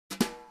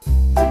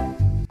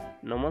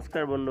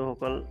নমস্কাৰ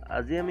বন্ধুসকল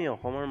আজি আমি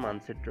অসমৰ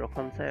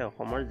মানচিত্ৰখন চাই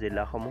অসমৰ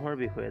জিলাসমূহৰ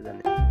বিষয়ে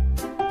জানিম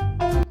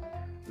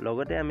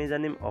লগতে আমি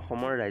জানিম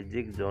অসমৰ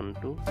ৰাজ্যিক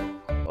জন্তু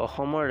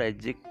অসমৰ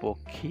ৰাজ্যিক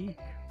পক্ষী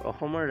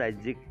অসমৰ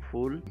ৰাজ্যিক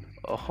ফুল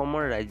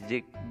অসমৰ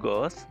ৰাজ্যিক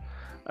গছ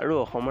আৰু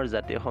অসমৰ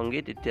জাতীয়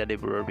সংগীত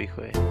ইত্যাদিবোৰৰ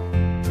বিষয়ে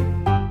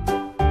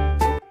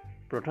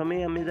প্ৰথমে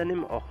আমি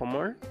জানিম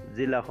অসমৰ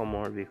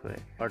জিলাসমূহৰ বিষয়ে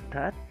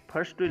অৰ্থাৎ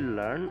first we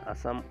learn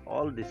Assam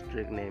all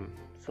district name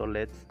so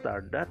let's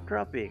start the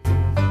topic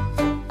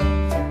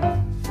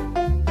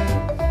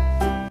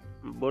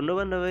বন্ধু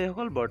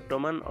বান্ধৱীসকল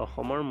বৰ্তমান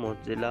অসমৰ মুঠ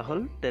জিলা হল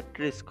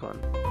 33 খন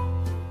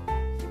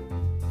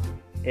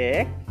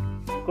 1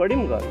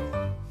 কৰিমগঞ্জ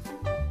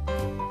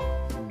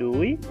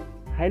 2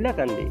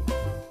 হাইলাকান্দি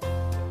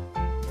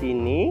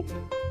 3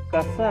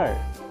 কাছাৰ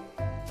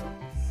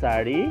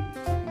 4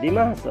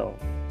 ডিমা হাছাও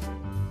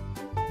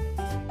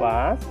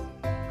 5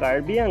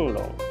 কাৰ্বি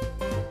আংলং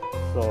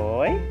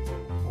 6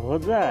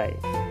 হোজাই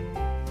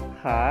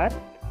 7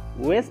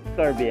 ৱেষ্ট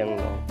কাৰ্বি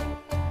আংলং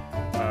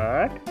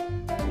 8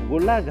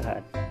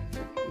 গোলাঘাট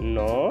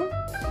 9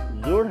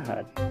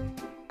 যোৰহাট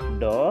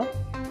 10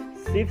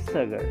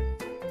 শিৱসাগৰ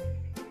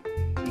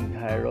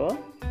 11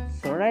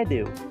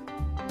 চৰাইদেউ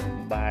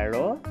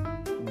 12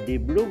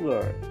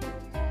 ডিব্ৰুগড়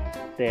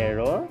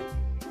 13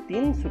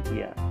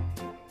 তিনচুকীয়া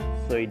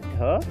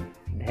 14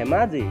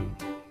 ধেমাজি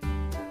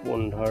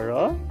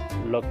 15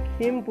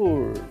 লখিমপুৰ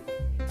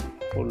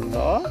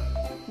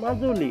 16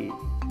 মাজুলী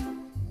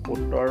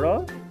 17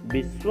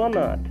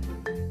 বিশ্বনাথ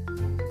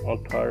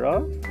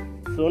 18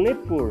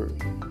 শোণিতপুৰ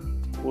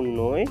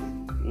 19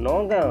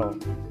 নগাঁও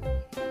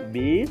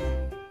 20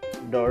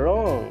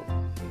 দৰং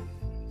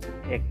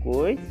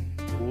 21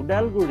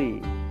 ওদালগুৰি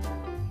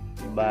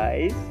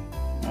 22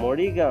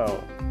 মৰিগাঁও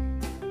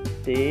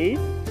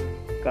 23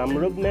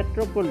 কামৰূপ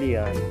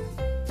মেট্ৰপলিয়ান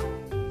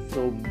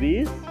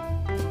 24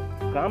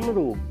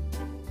 কামৰূপ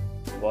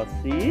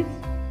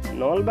 25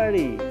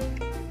 নলবাৰী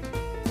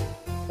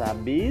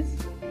 26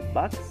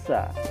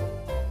 বাক্সা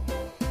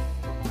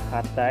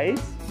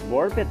 27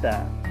 বৰপেটা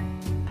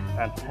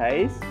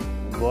 28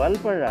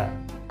 গোৱালপাৰা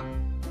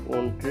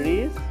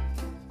 29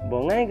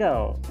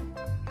 বঙাইগাঁও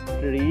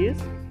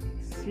 30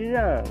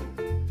 চিৰাং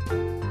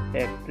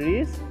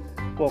 31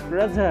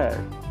 কোকৰাঝাৰ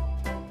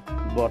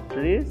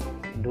 32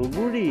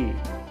 ধুবুৰী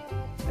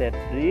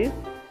 33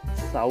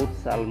 সাউথ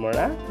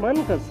সালমৰা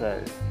মানকাছাৰ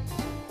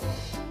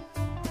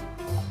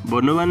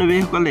বন্ধু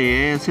বান্ধৱীসকল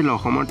এয়াই আছিল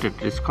অসমৰ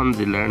 33 খন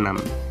জিলাৰ নাম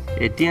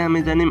এতিয়া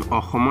আমি জানিম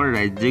অসমৰ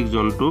ৰাজ্যিক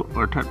জন্তু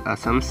অৰ্থাৎ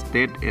আসাম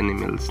ষ্টেট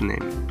এনিমেলছ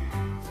নেম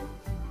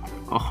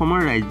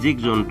অসমৰ ৰাজ্যিক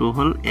জন্তু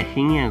হল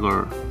এশিঙীয়া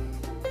গড়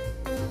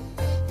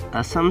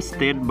আসাম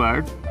ষ্টেট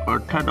বাৰ্ড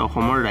অৰ্থাৎ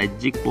অসমৰ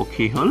ৰাজ্যিক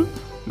পক্ষী হল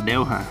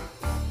দেওহাঁহ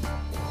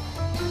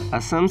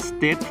আসাম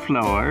ষ্টেট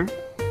ফ্লাৱাৰ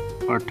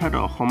অৰ্থাৎ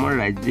অসমৰ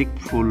ৰাজ্যিক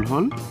ফুল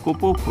হল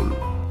কপৌ ফুল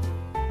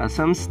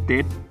আসাম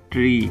ষ্টেট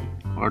ট্ৰী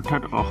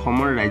অৰ্থাৎ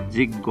অসমৰ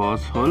ৰাজ্যিক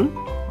গছ হল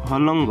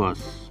হলং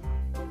গছ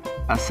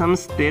আসাম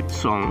ষ্টেট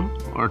সং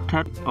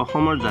অৰ্থাৎ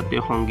অসমৰ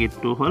জাতীয়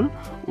সংগীতটো হল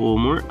ও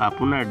মোৰ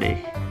আপোনাৰ দেশ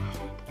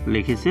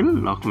লিখিছিল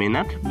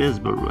লক্ষ্মীনাথ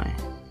বেজবৰুৱাই